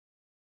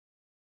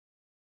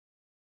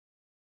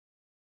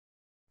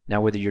Now,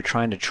 whether you're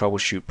trying to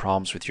troubleshoot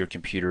problems with your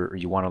computer or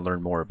you want to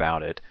learn more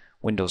about it,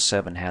 Windows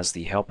 7 has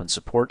the Help and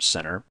Support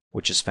Center,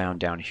 which is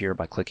found down here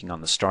by clicking on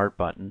the Start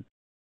button.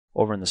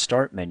 Over in the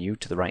Start menu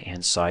to the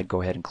right-hand side,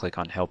 go ahead and click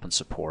on Help and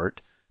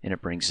Support, and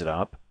it brings it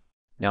up.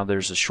 Now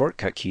there's a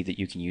shortcut key that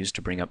you can use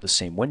to bring up the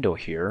same window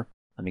here.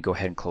 Let me go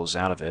ahead and close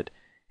out of it.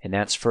 And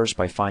that's first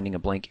by finding a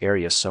blank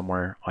area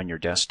somewhere on your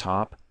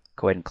desktop.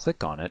 Go ahead and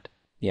click on it.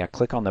 Yeah,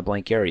 click on the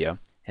blank area,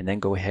 and then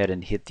go ahead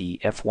and hit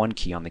the F1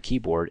 key on the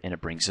keyboard, and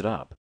it brings it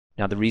up.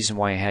 Now the reason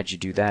why I had you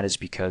do that is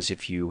because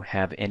if you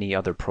have any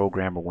other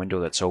program or window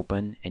that's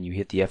open and you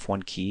hit the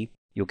F1 key,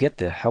 you'll get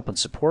the Help and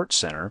Support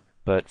Center,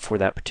 but for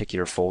that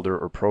particular folder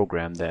or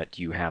program that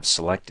you have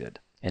selected,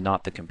 and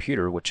not the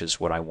computer, which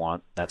is what I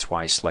want. That's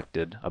why I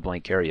selected a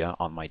blank area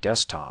on my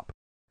desktop.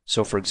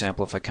 So for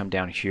example, if I come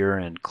down here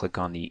and click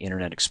on the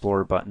Internet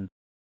Explorer button,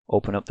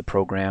 open up the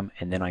program,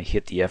 and then I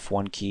hit the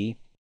F1 key,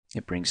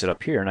 it brings it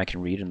up here and I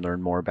can read and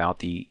learn more about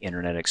the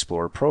Internet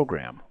Explorer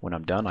program. When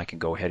I'm done, I can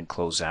go ahead and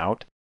close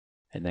out,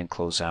 and then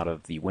close out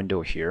of the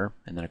window here,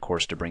 and then of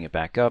course to bring it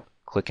back up,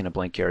 click in a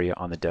blank area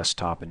on the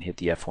desktop and hit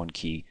the F1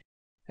 key.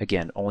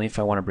 Again, only if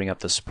I want to bring up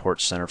the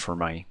support center for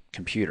my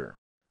computer.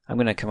 I'm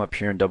going to come up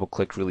here and double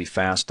click really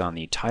fast on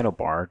the title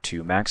bar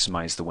to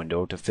maximize the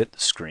window to fit the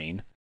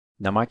screen.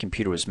 Now my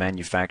computer was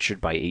manufactured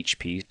by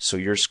HP, so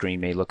your screen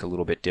may look a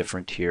little bit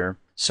different here.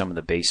 Some of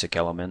the basic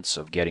elements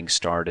of getting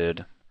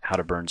started, how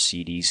to burn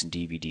CDs and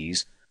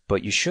DVDs,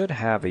 but you should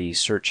have a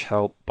search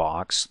help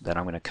box that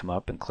I'm going to come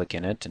up and click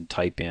in it and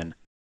type in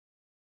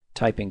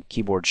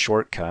keyboard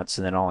shortcuts,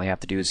 and then all I have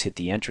to do is hit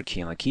the enter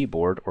key on the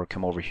keyboard or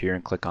come over here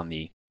and click on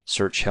the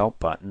search help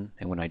button,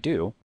 and when I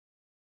do,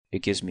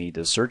 it gives me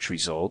the search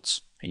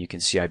results, and you can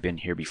see I've been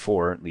here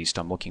before. At least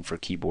I'm looking for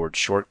keyboard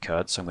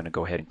shortcuts. I'm going to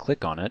go ahead and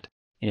click on it,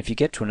 and if you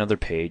get to another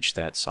page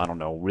that's, I don't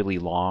know, really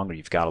long, or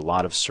you've got a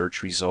lot of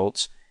search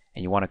results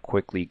and you want to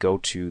quickly go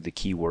to the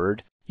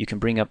keyword, you can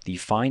bring up the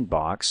find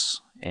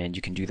box, and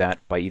you can do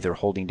that by either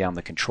holding down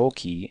the control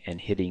key and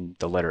hitting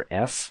the letter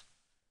F,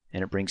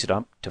 and it brings it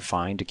up to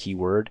find a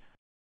keyword,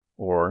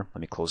 or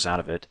let me close out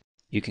of it.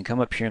 You can come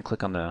up here and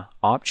click on the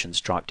options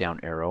drop down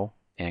arrow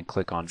and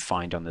click on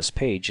find on this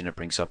page, and it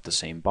brings up the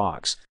same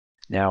box.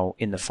 Now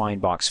in the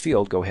find box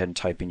field, go ahead and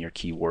type in your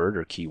keyword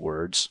or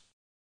keywords.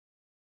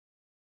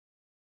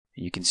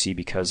 You can see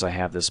because I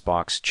have this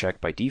box checked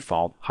by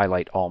default,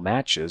 highlight all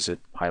matches,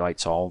 it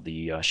highlights all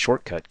the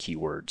shortcut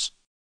keywords.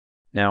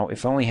 Now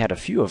if I only had a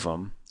few of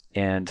them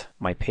and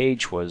my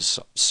page was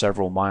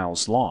several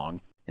miles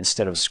long,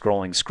 instead of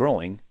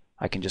scrolling,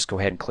 I can just go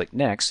ahead and click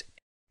next,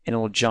 and it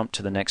will jump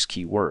to the next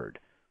keyword.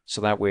 So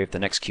that way if the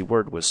next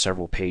keyword was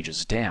several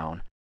pages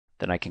down,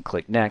 then I can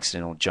click next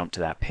and it will jump to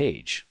that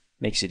page.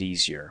 Makes it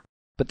easier.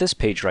 But this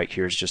page right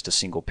here is just a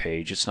single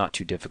page. It's not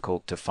too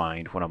difficult to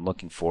find what I'm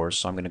looking for,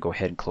 so I'm going to go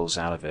ahead and close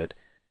out of it.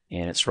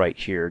 And it's right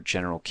here,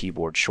 General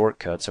Keyboard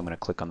Shortcuts. I'm going to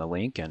click on the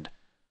link and,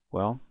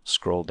 well,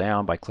 scroll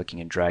down by clicking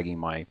and dragging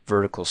my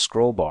vertical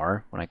scroll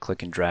bar. When I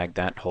click and drag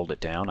that, hold it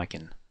down, I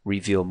can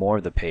reveal more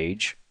of the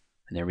page.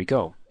 And there we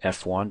go.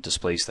 F1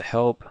 displays the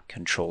help,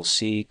 Control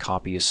C,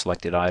 copy a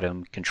selected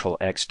item, Control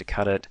X to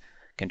cut it,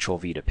 Control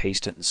V to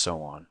paste it, and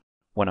so on.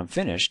 When I'm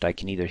finished, I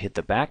can either hit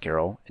the back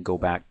arrow and go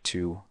back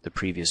to the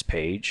previous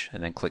page,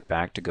 and then click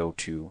back to go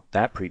to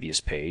that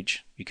previous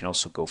page. You can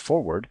also go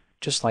forward,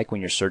 just like when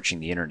you're searching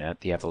the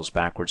internet, they have those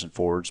backwards and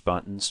forwards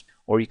buttons.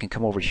 Or you can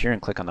come over here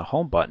and click on the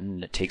home button,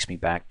 and it takes me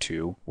back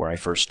to where I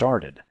first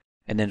started.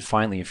 And then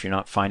finally, if you're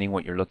not finding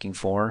what you're looking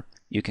for,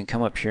 you can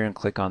come up here and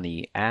click on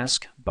the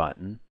Ask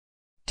button.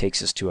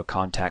 Takes us to a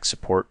contact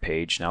support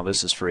page. Now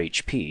this is for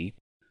HP,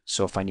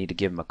 so if I need to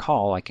give them a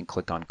call, I can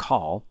click on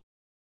Call,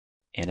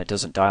 and it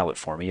doesn't dial it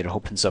for me. It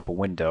opens up a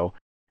window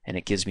and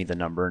it gives me the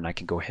number, and I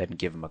can go ahead and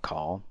give them a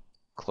call.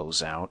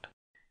 Close out.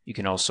 You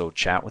can also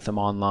chat with them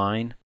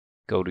online,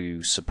 go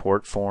to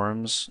support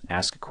forums,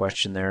 ask a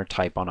question there,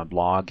 type on a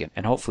blog,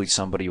 and hopefully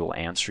somebody will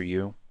answer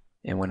you.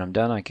 And when I'm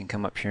done, I can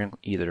come up here and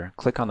either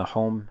click on the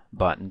home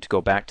button to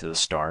go back to the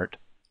start,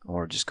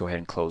 or just go ahead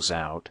and close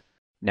out.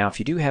 Now if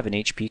you do have an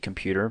HP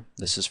computer,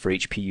 this is for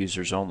HP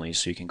users only,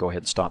 so you can go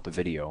ahead and stop the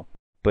video.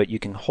 But you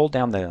can hold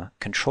down the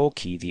Control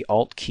key, the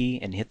Alt key,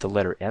 and hit the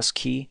letter S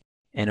key,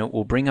 and it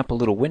will bring up a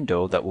little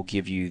window that will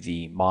give you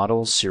the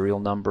model, serial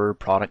number,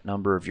 product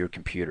number of your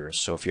computer.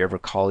 So if you ever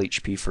call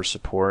HP for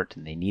support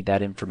and they need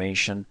that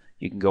information,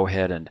 you can go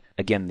ahead and,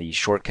 again, the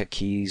shortcut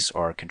keys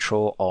are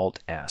Control Alt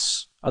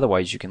S.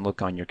 Otherwise, you can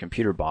look on your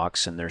computer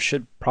box, and there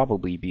should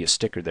probably be a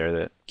sticker there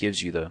that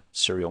gives you the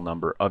serial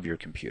number of your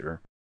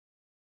computer.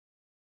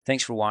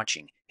 Thanks for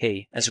watching.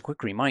 Hey, as a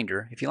quick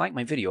reminder, if you like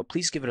my video,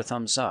 please give it a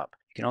thumbs up.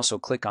 You can also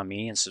click on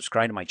me and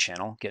subscribe to my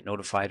channel, get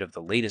notified of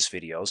the latest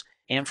videos,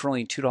 and for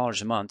only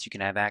 $2 a month, you can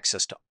have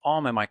access to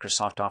all my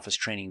Microsoft Office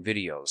training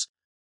videos.